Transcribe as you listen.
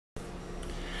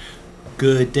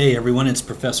Good day, everyone. It's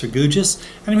Professor Gugis,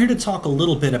 and I'm here to talk a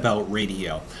little bit about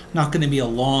radio. Not going to be a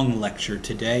long lecture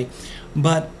today,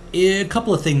 but a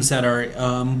couple of things that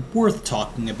are worth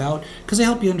talking about because they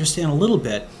help you understand a little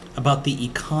bit about the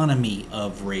economy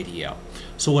of radio.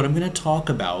 So what I'm going to talk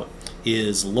about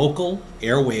is local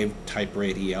airwave type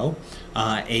radio,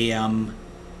 AM,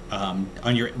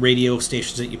 on your radio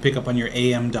stations that you pick up on your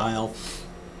AM dial,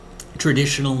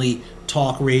 traditionally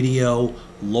talk radio,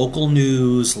 local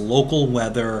news, local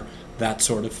weather, that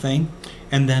sort of thing,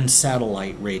 and then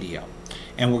satellite radio.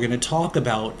 And we're going to talk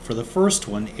about, for the first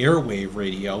one, airwave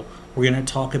radio, we're going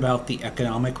to talk about the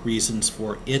economic reasons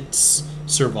for its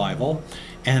survival.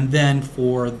 And then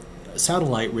for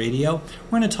satellite radio,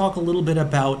 we're going to talk a little bit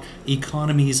about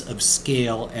economies of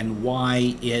scale and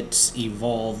why it's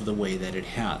evolved the way that it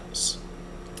has.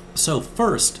 So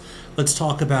first, let's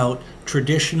talk about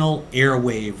traditional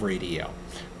airwave radio.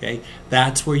 Okay,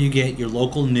 that's where you get your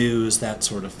local news, that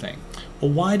sort of thing. Well,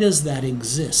 why does that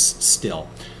exist still?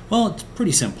 Well, it's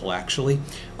pretty simple, actually.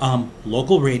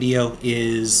 Local radio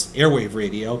airwave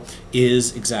radio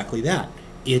is exactly that.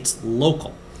 It's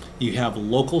local. You have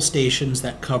local stations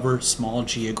that cover small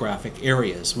geographic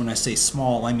areas. When I say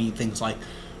small, I mean things like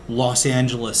Los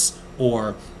Angeles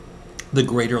or the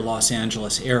greater Los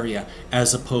Angeles area,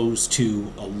 as opposed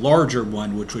to a larger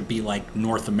one, which would be like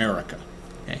North America.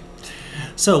 Okay.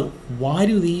 So why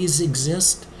do these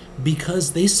exist?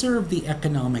 Because they serve the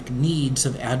economic needs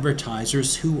of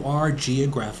advertisers who are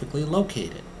geographically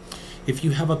located. If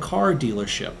you have a car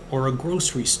dealership or a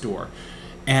grocery store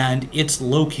and it's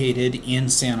located in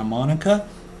Santa Monica,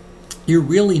 you're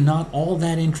really not all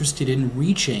that interested in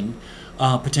reaching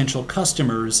potential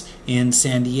customers in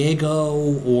San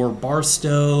Diego or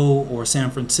Barstow or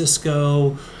San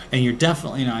Francisco, and you're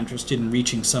definitely not interested in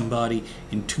reaching somebody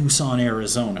in Tucson,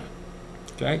 Arizona.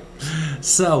 Okay?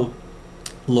 So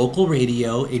local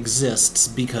radio exists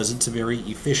because it's a very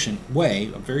efficient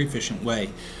way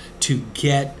to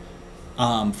get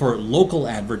for local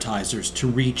advertisers to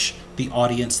reach the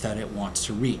audience that it wants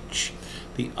to reach.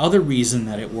 The other reason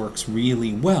that it works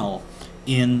really well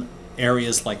in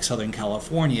areas like Southern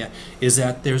California is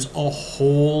that there's a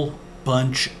whole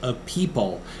bunch of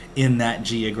people in that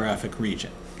geographic region.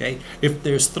 Okay? If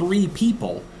there's 3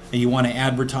 people and you want to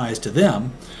advertise to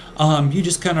them, you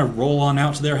just kind of roll on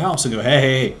out to their house and go,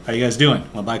 hey, how you guys doing?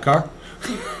 Want to buy a car?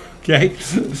 Okay.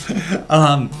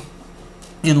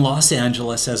 In Los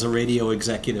Angeles, as a radio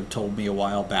executive told me a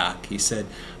while back, he said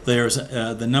there's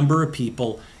the number of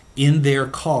people in their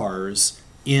cars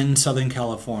in Southern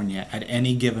California at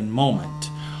any given moment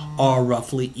are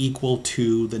roughly equal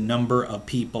to the number of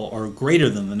people, or greater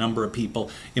than the number of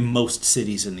people, in most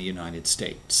cities in the United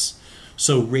States.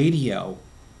 So radio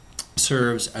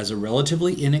serves as a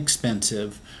relatively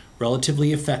inexpensive,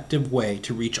 relatively effective way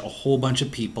to reach a whole bunch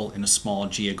of people in a small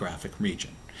geographic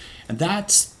region. And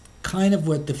that's kind of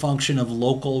what the function of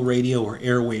local radio or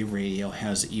airwave radio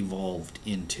has evolved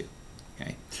into.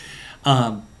 Okay.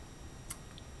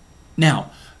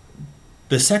 Now,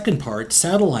 the second part,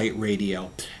 satellite radio,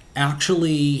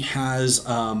 actually has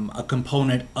a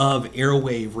component of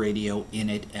airwave radio in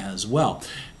it as well.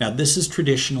 Now, this is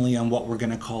traditionally on what we're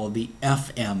going to call the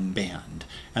FM band,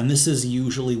 and this is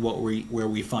usually where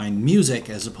we find music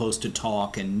as opposed to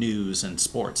talk and news and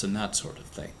sports and that sort of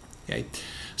thing. Okay,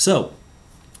 so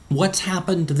what's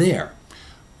happened there?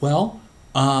 Well,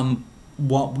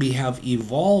 what we have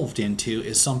evolved into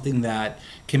is something that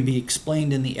can be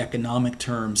explained in the economic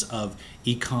terms of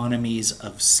economies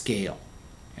of scale.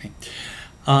 Okay?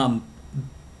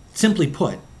 Simply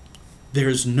put,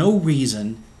 there's no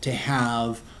reason to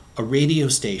have a radio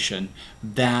station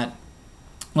that,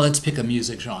 well, let's pick a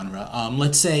music genre.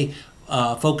 Let's say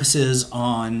focuses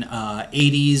on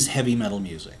 80s heavy metal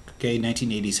music, okay,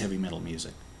 1980s heavy metal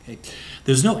music. Okay.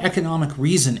 There's no economic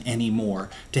reason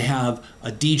anymore to have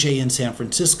a DJ in San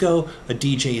Francisco, a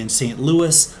DJ in St.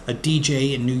 Louis, a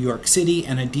DJ in New York City,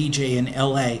 and a DJ in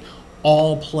LA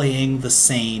all playing the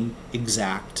same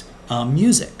exact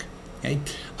music. Okay?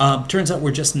 Turns out we're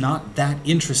just not that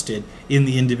interested in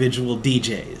the individual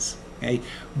DJs. Okay?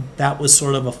 That was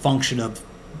sort of a function of,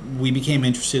 we became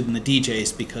interested in the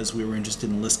DJs because we were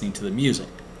interested in listening to the music.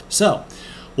 So,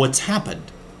 what's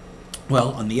happened?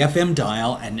 Well, on the FM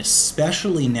dial, and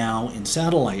especially now in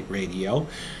satellite radio,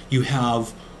 you have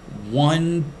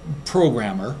one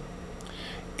programmer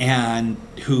and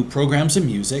who programs the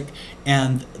music,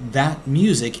 and that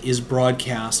music is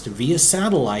broadcast via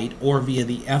satellite or via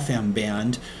the FM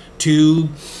band to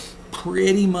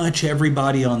pretty much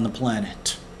everybody on the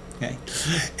planet. Okay?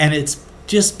 And it's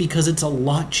just because it's a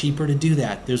lot cheaper to do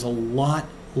that. There's a lot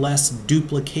less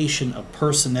duplication of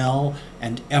personnel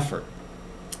and effort.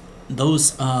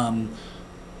 those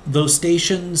those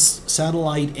stations,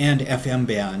 satellite and FM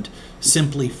band,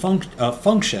 simply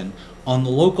function on the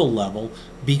local level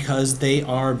because they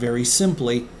are very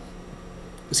simply,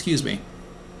 excuse me,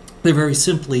 they're very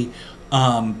simply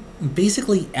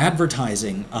basically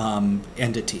advertising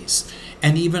entities.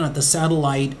 And even at the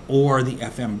satellite or the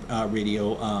FM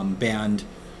radio band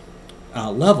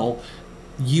level,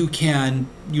 you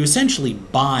essentially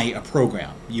buy a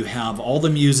program. You have all the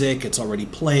music, it's already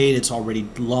played, it's already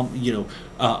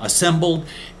assembled,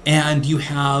 and you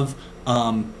have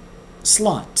time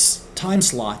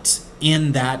slots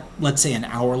in that, let's say, an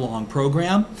hour-long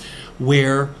program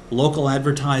where local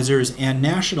advertisers and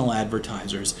national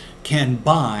advertisers can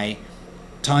buy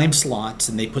time slots,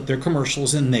 and they put their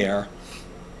commercials in there,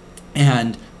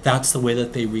 and that's the way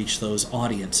that they reach those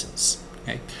audiences.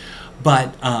 Okay?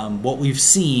 But what we've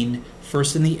seen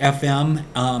first in the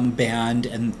FM band,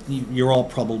 and you're all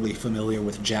probably familiar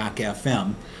with Jack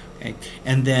FM, okay?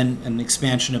 And then an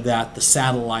expansion of that, the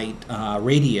satellite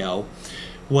radio.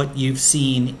 What you've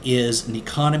seen is an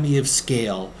economy of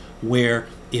scale where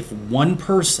if one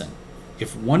person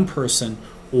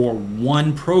or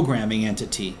one programming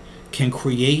entity can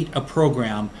create a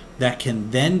program that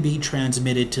can then be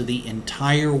transmitted to the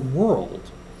entire world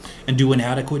and do an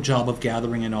adequate job of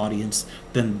gathering an audience,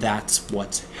 then that's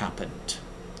what's happened.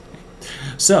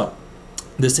 So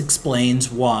this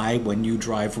explains why when you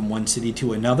drive from one city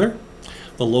to another,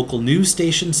 the local news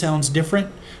station sounds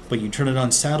different, but you turn it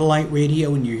on satellite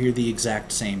radio and you hear the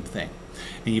exact same thing.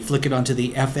 And you flick it onto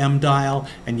the FM dial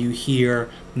and you hear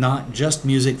not just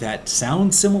music that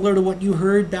sounds similar to what you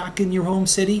heard back in your home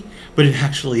city, but it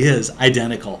actually is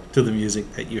identical to the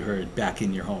music that you heard back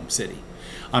in your home city.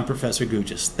 I'm Professor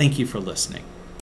Gujas. Thank you for listening.